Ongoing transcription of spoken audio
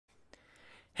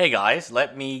Hey guys,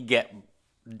 let me get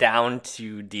down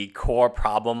to the core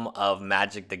problem of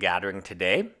Magic the Gathering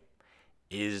today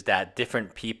is that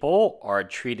different people are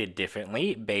treated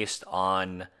differently based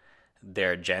on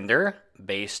their gender,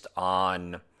 based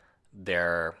on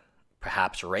their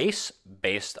perhaps race,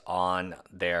 based on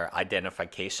their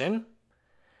identification.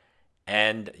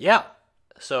 And yeah,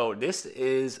 so this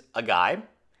is a guy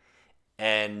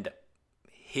and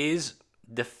his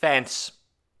defense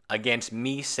against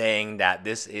me saying that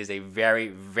this is a very,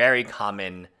 very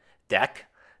common deck.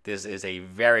 This is a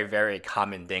very, very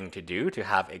common thing to do, to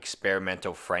have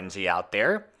experimental frenzy out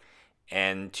there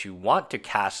and to want to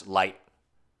cast light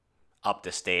up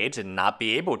the stage and not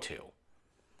be able to.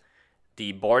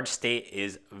 The board state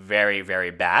is very, very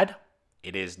bad.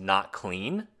 It is not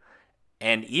clean.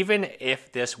 And even if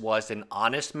this was an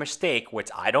honest mistake, which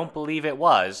I don't believe it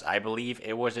was, I believe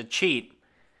it was a cheat.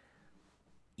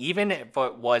 Even if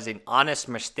it was an honest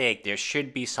mistake, there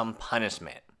should be some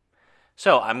punishment.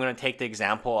 So I'm going to take the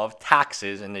example of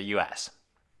taxes in the US.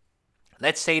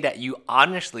 Let's say that you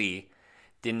honestly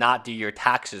did not do your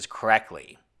taxes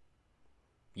correctly.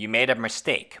 You made a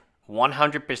mistake,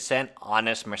 100%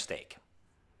 honest mistake.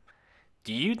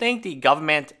 Do you think the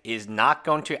government is not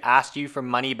going to ask you for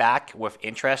money back with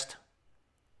interest?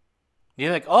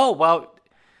 You're like, oh, well,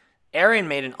 Erin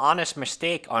made an honest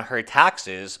mistake on her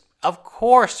taxes. Of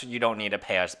course you don't need to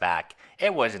pay us back.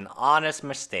 It was an honest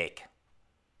mistake.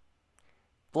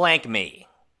 Blank me.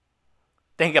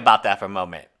 Think about that for a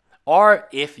moment. Or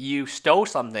if you stole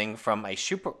something from a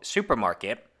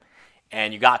supermarket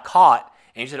and you got caught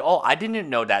and you said, oh, I didn't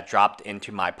know that dropped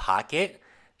into my pocket.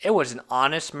 It was an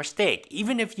honest mistake.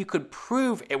 Even if you could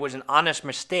prove it was an honest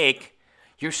mistake,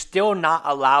 you're still not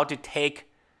allowed to take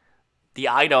the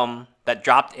item that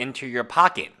dropped into your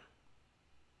pocket.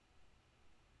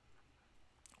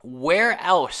 Where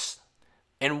else,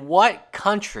 in what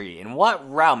country, in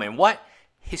what realm, in what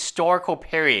historical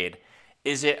period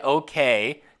is it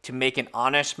okay to make an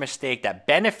honest mistake that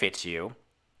benefits you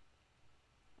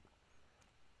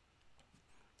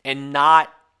and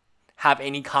not have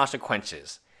any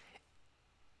consequences?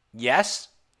 Yes,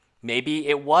 maybe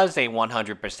it was a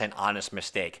 100% honest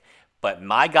mistake, but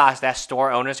my gosh, that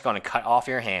store owner is going to cut off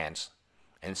your hands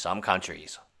in some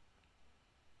countries.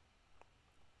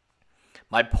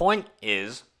 My point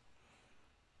is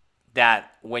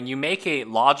that when you make a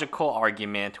logical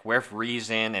argument with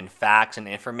reason and facts and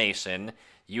information,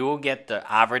 you will get the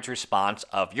average response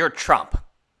of, you're Trump.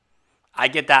 I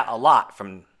get that a lot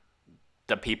from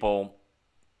the people,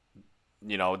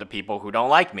 the people who don't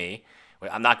like me.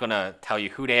 I'm not going to tell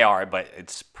you who they are, but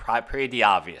it's pretty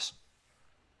obvious.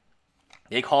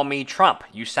 They call me Trump.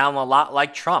 You sound a lot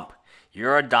like Trump.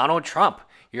 You're a Donald Trump.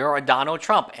 You're a Donald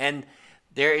Trump. And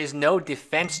there is no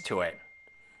defense to it.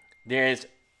 There is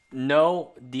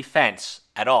no defense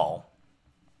at all,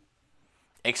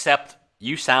 except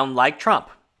you sound like Trump.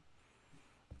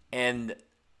 And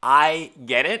I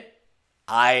get it.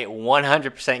 I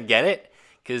 100% get it,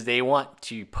 because they want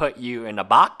to put you in a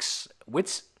box,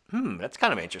 which, that's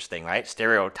kind of interesting, right?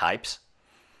 Stereotypes.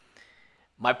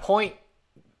 My point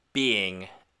being,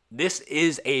 this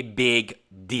is a big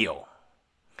deal.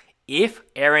 If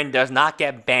Erin does not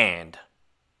get banned,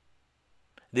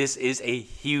 this is a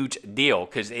huge deal,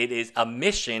 because it is a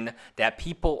mission that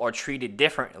people are treated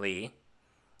differently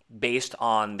based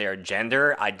on their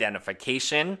gender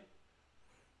identification.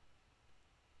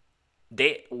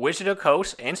 Wizard of the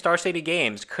Coast and Star City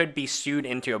Games could be sued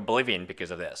into oblivion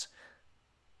because of this,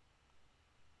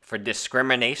 for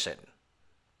discrimination.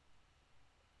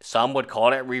 Some would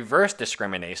call it reverse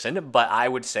discrimination, but I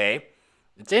would say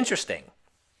it's interesting.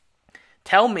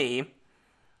 Tell me.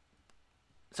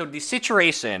 So the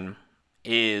situation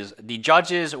is the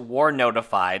judges were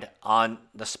notified on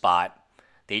the spot.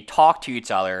 They talked to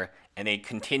each other, and they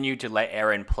continued to let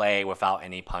Erin play without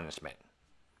any punishment.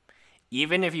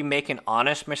 Even if you make an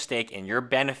honest mistake in your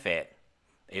benefit,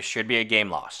 it should be a game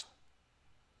loss.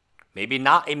 Maybe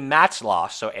not a match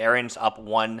loss, so Erin's up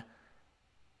one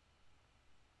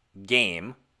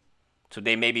game, so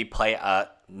they maybe play a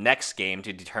next game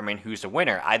to determine who's the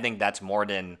winner. I think that's more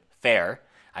than fair.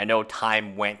 I know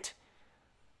time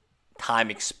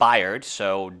expired,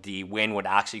 so the win would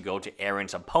actually go to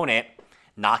Erin's opponent,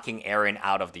 knocking Erin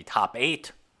out of the top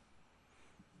 8.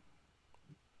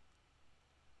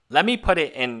 Let me put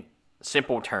it in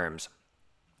simple terms.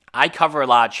 I cover a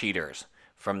lot of cheaters,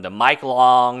 from the Mike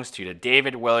Longs to the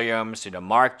David Williams to the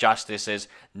Mark Justices.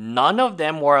 None of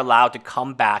them were allowed to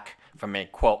come back from a,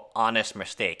 quote, honest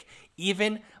mistake.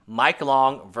 Even Mike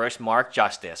Long versus Mark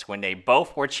Justice, when they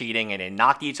both were cheating and they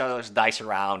knocked each other's dice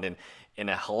around and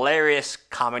a hilarious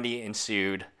comedy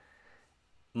ensued,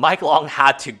 Mike Long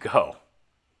had to go.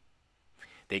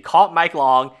 They caught Mike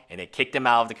Long and they kicked him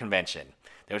out of the convention.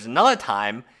 There was another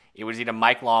time, it was either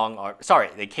Mike Long or,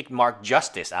 they kicked Mark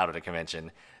Justice out of the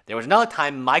convention. There was another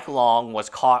time Mike Long was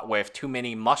caught with too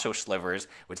many muscle slivers,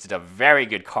 which is a very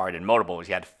good card in Motables.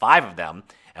 He had 5 of them,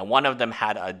 and one of them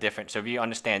had a different, so if you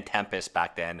understand Tempest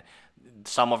back then,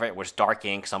 some of it was dark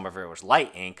ink, some of it was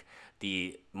light ink.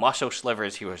 The muscle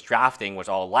slivers he was drafting was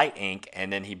all light ink,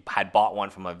 and then he had bought one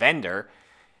from a vendor.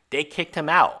 They kicked him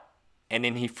out, and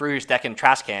then he threw his deck in the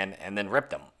trash can and then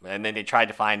ripped them. And then they tried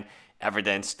to find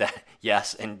evidence that,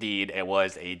 yes, indeed, it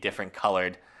was a different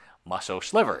colored muscle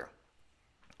sliver,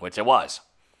 which it was.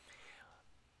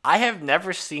 I have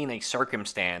never seen a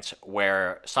circumstance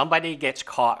where somebody gets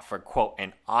caught for, quote,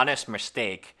 an honest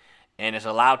mistake and is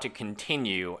allowed to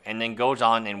continue and then goes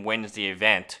on and wins the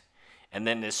event and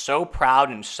then is so proud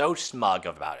and so smug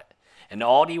about it. And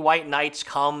all the white knights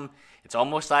come, it's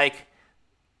almost like,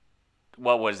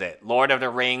 what was it, Lord of the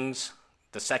Rings,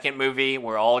 the second movie,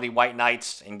 where all the white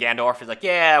knights and Gandalf is like,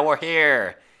 yeah, we're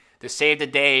here to save the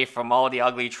day from all the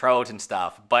ugly trolls and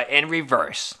stuff, but in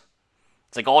reverse.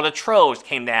 It's like all the trolls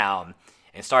came down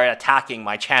and started attacking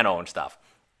my channel and stuff.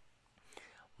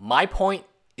 My point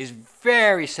is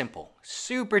very simple,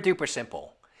 super duper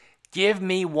simple. Give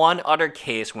me one other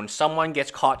case when someone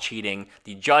gets caught cheating,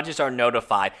 the judges are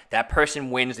notified, that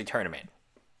person wins the tournament.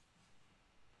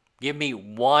 Give me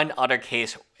one other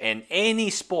case in any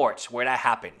sports where that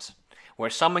happens, where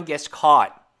someone gets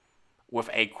caught with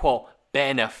a, quote,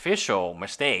 beneficial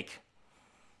mistake.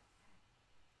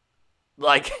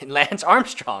 Like Lance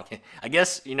Armstrong. I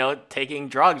guess, taking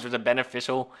drugs was a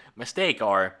beneficial mistake,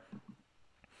 or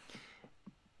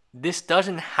this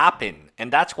doesn't happen.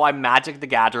 And that's why Magic the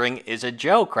Gathering is a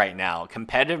joke right now.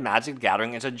 Competitive Magic the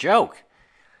Gathering is a joke.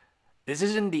 This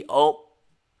isn't the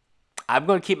I'm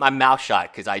going to keep my mouth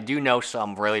shut because I do know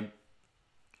some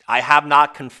I have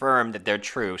not confirmed that they're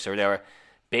true, so they're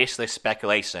baseless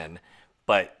speculation,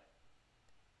 but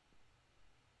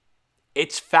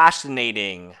it's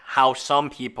fascinating how some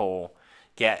people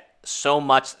get so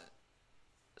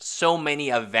many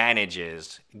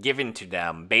advantages given to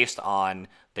them based on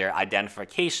their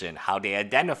identification, how they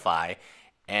identify,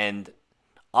 and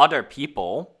other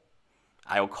people,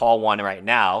 I will call one right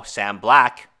now, Sam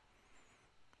Black.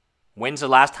 When's the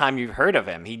last time you've heard of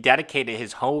him? He dedicated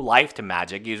his whole life to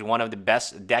Magic. He's one of the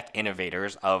best deck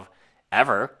innovators of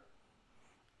ever.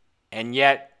 And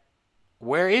yet,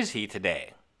 where is he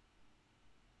today?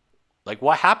 Like,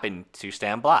 what happened to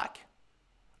Sam Black?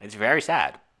 It's very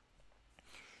sad.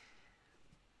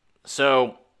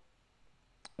 So,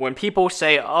 when people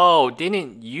say, oh,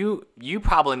 didn't you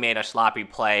probably made a sloppy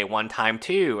play one time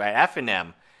too at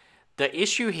F&M. The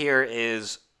issue here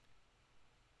is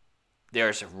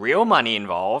there's real money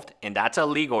involved, and that's a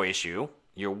legal issue.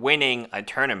 You're winning a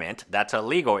tournament, that's a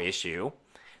legal issue.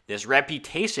 There's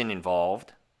reputation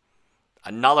involved.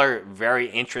 Another very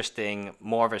interesting,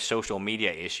 more of a social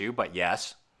media issue, but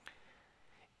yes.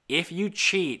 If you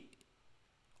cheat,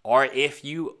 or if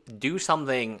you do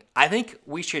something, I think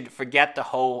we should forget the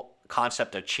whole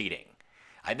concept of cheating.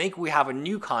 I think we have a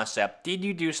new concept. Did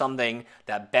you do something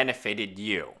that benefited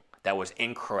you, that was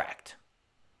incorrect?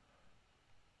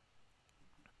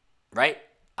 Right?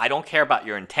 I don't care about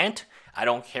your intent. I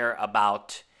don't care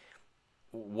about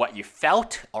what you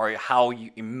felt or how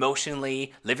you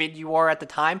emotionally livid you were at the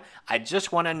time. I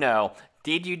just want to know,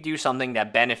 did you do something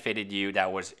that benefited you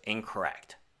that was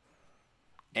incorrect?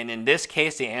 And in this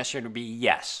case, the answer would be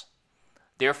yes.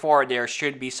 Therefore, there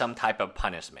should be some type of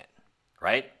punishment,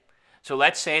 right? So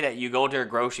let's say that you go to a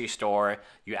grocery store,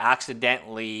 you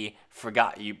accidentally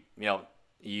forgot,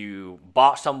 you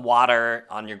bought some water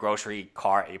on your grocery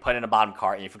cart, you put it in the bottom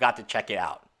cart, and you forgot to check it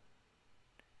out.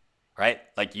 Right?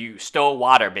 Like you stole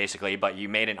water basically, but you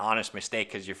made an honest mistake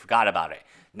because you forgot about it.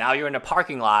 Now you're in a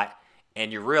parking lot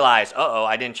and you realize,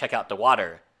 I didn't check out the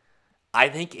water. I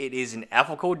think it is an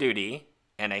ethical duty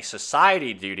and a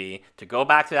society duty to go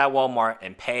back to that Walmart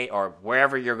and pay, or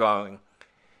wherever you're going,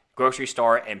 grocery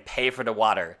store, and pay for the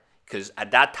water. Because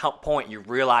at that point you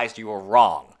realized you were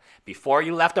wrong. Before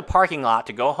you left the parking lot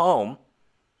to go home,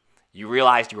 you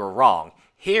realized you were wrong.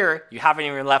 Here, you haven't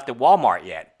even left the Walmart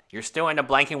yet. You're still in the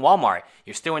blanking Walmart.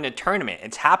 You're still in the tournament.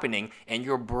 It's happening, and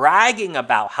you're bragging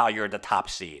about how you're the top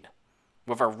seed.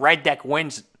 With a red deck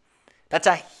wins, that's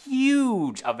a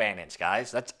huge advantage,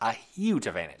 guys. That's a huge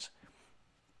advantage.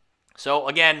 So,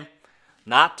 again,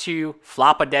 not to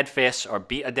flop a dead fist or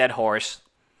beat a dead horse.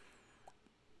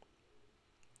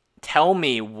 Tell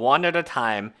me one at a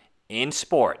time in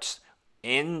sports,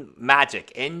 in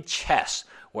Magic, in chess,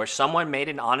 where someone made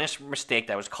an honest mistake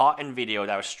that was caught in video,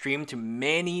 that was streamed to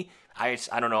many, I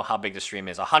don't know how big the stream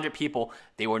is, 100 people.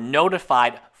 They were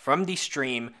notified from the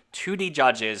stream to the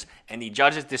judges, and the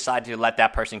judges decided to let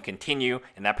that person continue,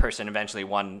 and that person eventually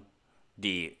won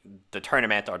the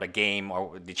tournament or the game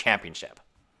or the championship.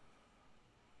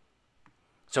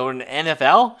 So in the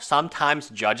NFL, sometimes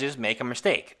judges make a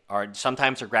mistake, or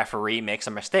sometimes a referee makes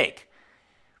a mistake.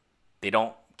 They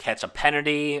don't catch a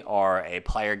penalty, or a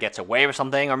player gets away with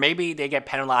something, or maybe they get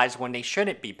penalized when they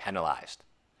shouldn't be penalized.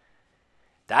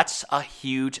 That's a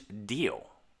huge deal.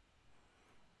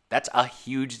 That's a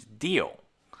huge deal.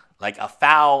 Like a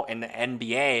foul in the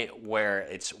NBA where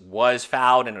it was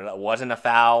fouled and it wasn't a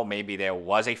foul. Maybe there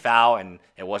was a foul and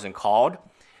it wasn't called.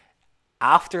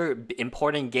 After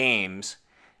important games,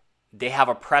 they have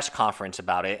a press conference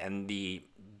about it, and the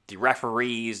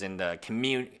referees and the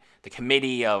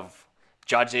committee of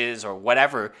judges or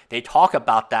whatever, they talk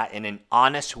about that in an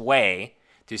honest way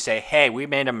to say, hey, we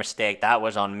made a mistake. That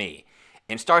was on me.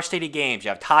 In Star City Games, you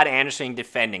have Todd Anderson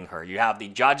defending her. You have the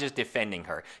judges defending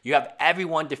her. You have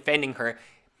everyone defending her.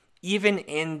 Even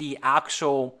in the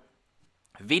actual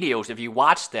videos, if you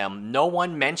watch them, no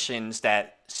one mentions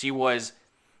that she was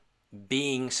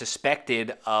being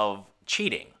suspected of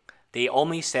cheating. They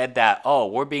only said that, oh,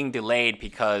 we're being delayed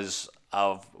because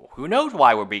of who knows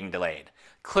why we're being delayed.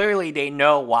 Clearly, they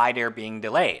know why they're being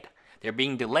delayed. They're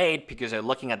being delayed because they're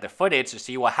looking at the footage to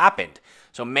see what happened.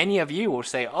 So many of you will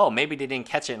say, oh, maybe they didn't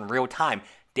catch it in real time.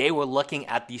 They were looking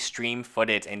at the stream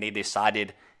footage and they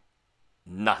decided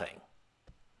nothing.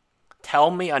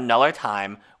 Tell me another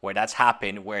time where that's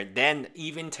happened, where then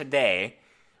even today,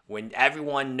 when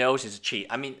everyone knows it's a cheat.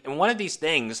 I mean, in one of these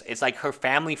things, it's like her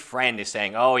family friend is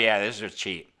saying, oh yeah, this is a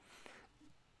cheat.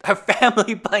 Her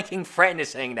family blanking friend is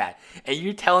saying that. And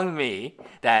you telling me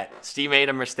that she made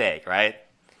a mistake, right?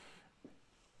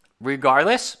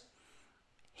 Regardless,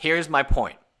 here's my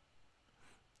point.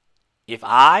 If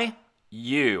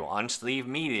you on Sleeve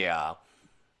Media,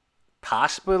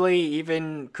 possibly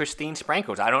even Christine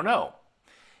Sprankles, I don't know.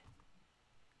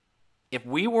 If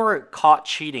we were caught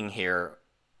cheating here,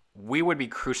 we would be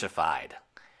crucified.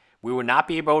 We would not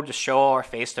be able to show our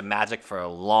face to Magic for a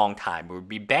long time. We would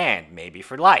be banned, maybe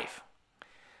for life.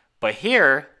 But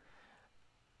here,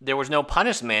 there was no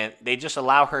punishment. They just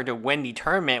allow her to win the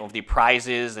tournament with the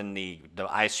prizes and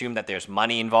I assume that there's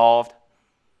money involved.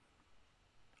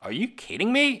 Are you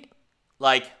kidding me?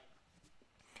 Like,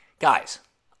 guys,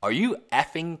 are you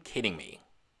effing kidding me?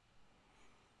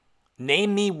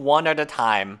 Name me one other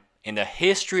time in the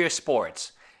history of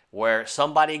sports where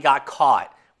somebody got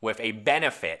caught with a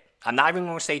benefit. I'm not even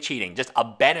going to say cheating, just a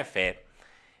benefit.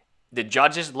 The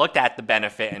judges looked at the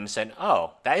benefit and said,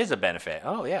 oh, that is a benefit.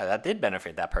 Oh, yeah, that did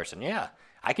benefit that person. Yeah,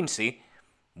 I can see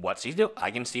what she's doing. I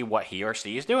can see what he or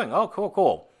she is doing. Oh, cool,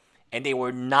 cool. And they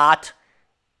were not,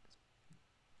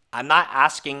 I'm not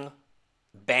asking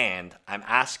banned. I'm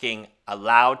asking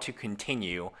allowed to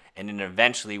continue and then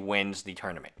eventually wins the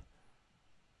tournament.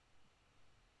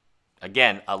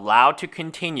 Again, allowed to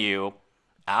continue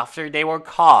after they were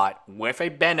caught with a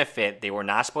benefit they were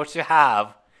not supposed to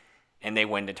have, and they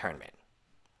win the tournament.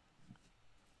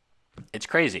 It's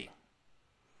crazy.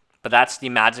 But that's the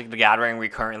Magic the Gathering we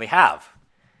currently have.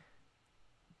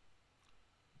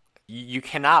 You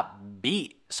cannot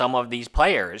beat some of these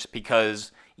players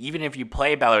because even if you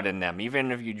play better than them,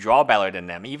 even if you draw better than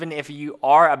them, even if you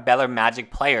are a better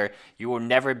Magic player, you will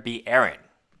never beat Aaron.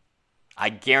 I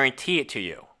guarantee it to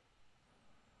you.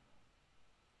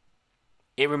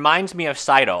 It reminds me of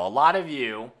Saito. A lot of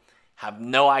you have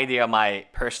no idea my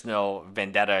personal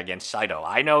vendetta against Saito.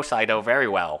 I know Saito very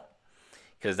well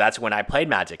because that's when I played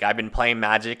Magic. I've been playing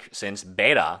Magic since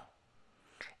beta,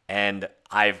 and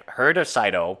I've heard of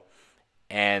Saito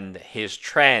and his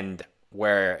trend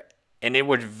and it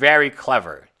was very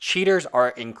clever. Cheaters are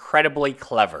incredibly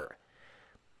clever.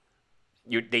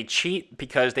 They cheat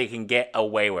because they can get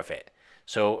away with it.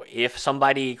 So if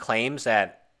somebody claims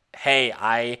that, hey,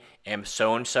 I am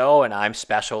so-and-so and I'm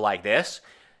special like this,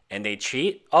 and they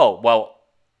cheat, oh, well,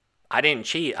 I didn't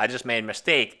cheat, I just made a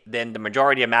mistake, then the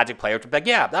majority of Magic players would be like,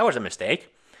 yeah, that was a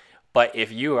mistake. But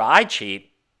if you or I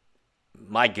cheat,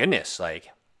 my goodness,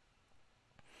 like,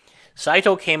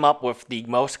 Saito came up with the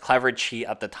most clever cheat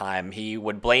at the time. He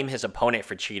would blame his opponent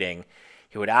for cheating.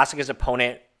 He would ask his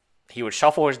opponent, he would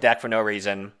shuffle his deck for no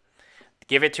reason,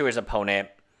 give it to his opponent.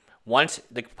 Once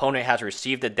the opponent has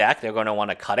received the deck, they're going to want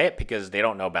to cut it because they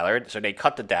don't know better. So they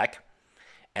cut the deck.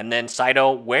 And then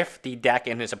Saito, with the deck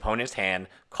in his opponent's hand,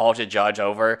 calls the judge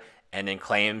over and then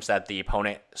claims that the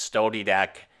opponent stole the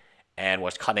deck and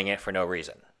was cutting it for no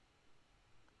reason.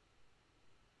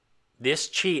 This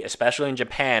cheat, especially in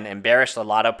Japan, embarrassed a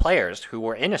lot of players who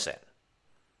were innocent.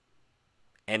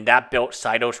 And that built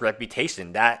Saito's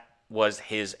reputation. That was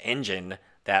his engine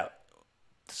that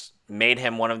made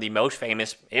him one of the most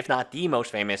famous, if not the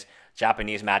most famous,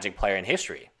 Japanese Magic player in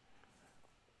history.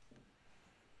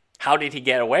 How did he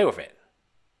get away with it?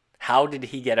 How did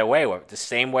he get away with it? The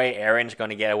same way Aaron's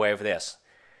going to get away with this.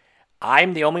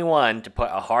 I'm the only one to put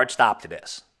a hard stop to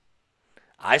this.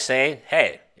 I say,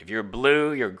 hey, if you're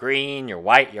blue, you're green, you're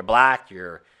white, you're black,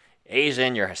 you're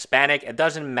Asian, you're Hispanic, it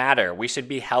doesn't matter. We should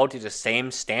be held to the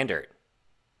same standard.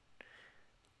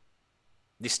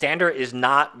 The standard is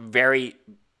not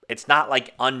it's not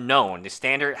like unknown. The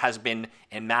standard has been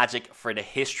in Magic for the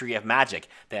history of Magic.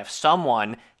 That if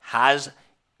someone has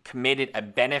committed a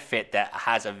benefit that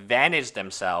has advantaged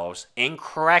themselves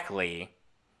incorrectly,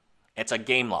 it's a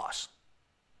game loss.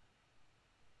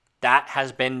 That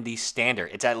has been the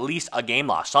standard. It's at least a game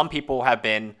loss. Some people have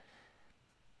been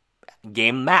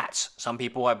game mats. Some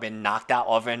people have been knocked out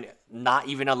of and not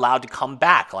even allowed to come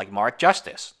back, like Mark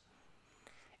Justice.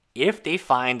 If they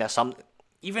find that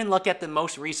even look at the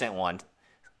most recent one,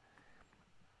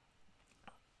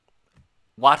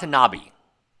 Watanabe.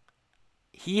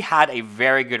 He had a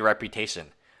very good reputation.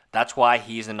 That's why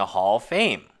he's in the Hall of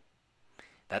Fame.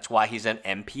 That's why he's an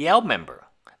MPL member.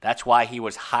 That's why he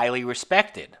was highly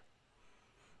respected.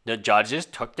 The judges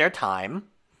took their time.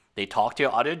 They talked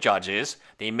to other judges.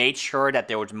 They made sure that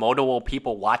there was multiple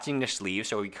people watching the sleeve,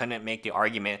 so we couldn't make the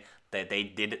argument that they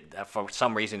did it, that for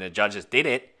some reason the judges did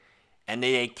it, and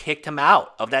they kicked him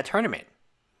out of that tournament.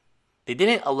 They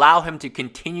didn't allow him to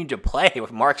continue to play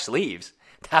with Mark sleeves.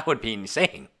 That would be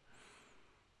insane.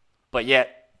 But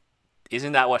yet,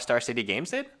 isn't that what Star City Games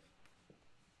did?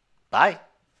 Bye.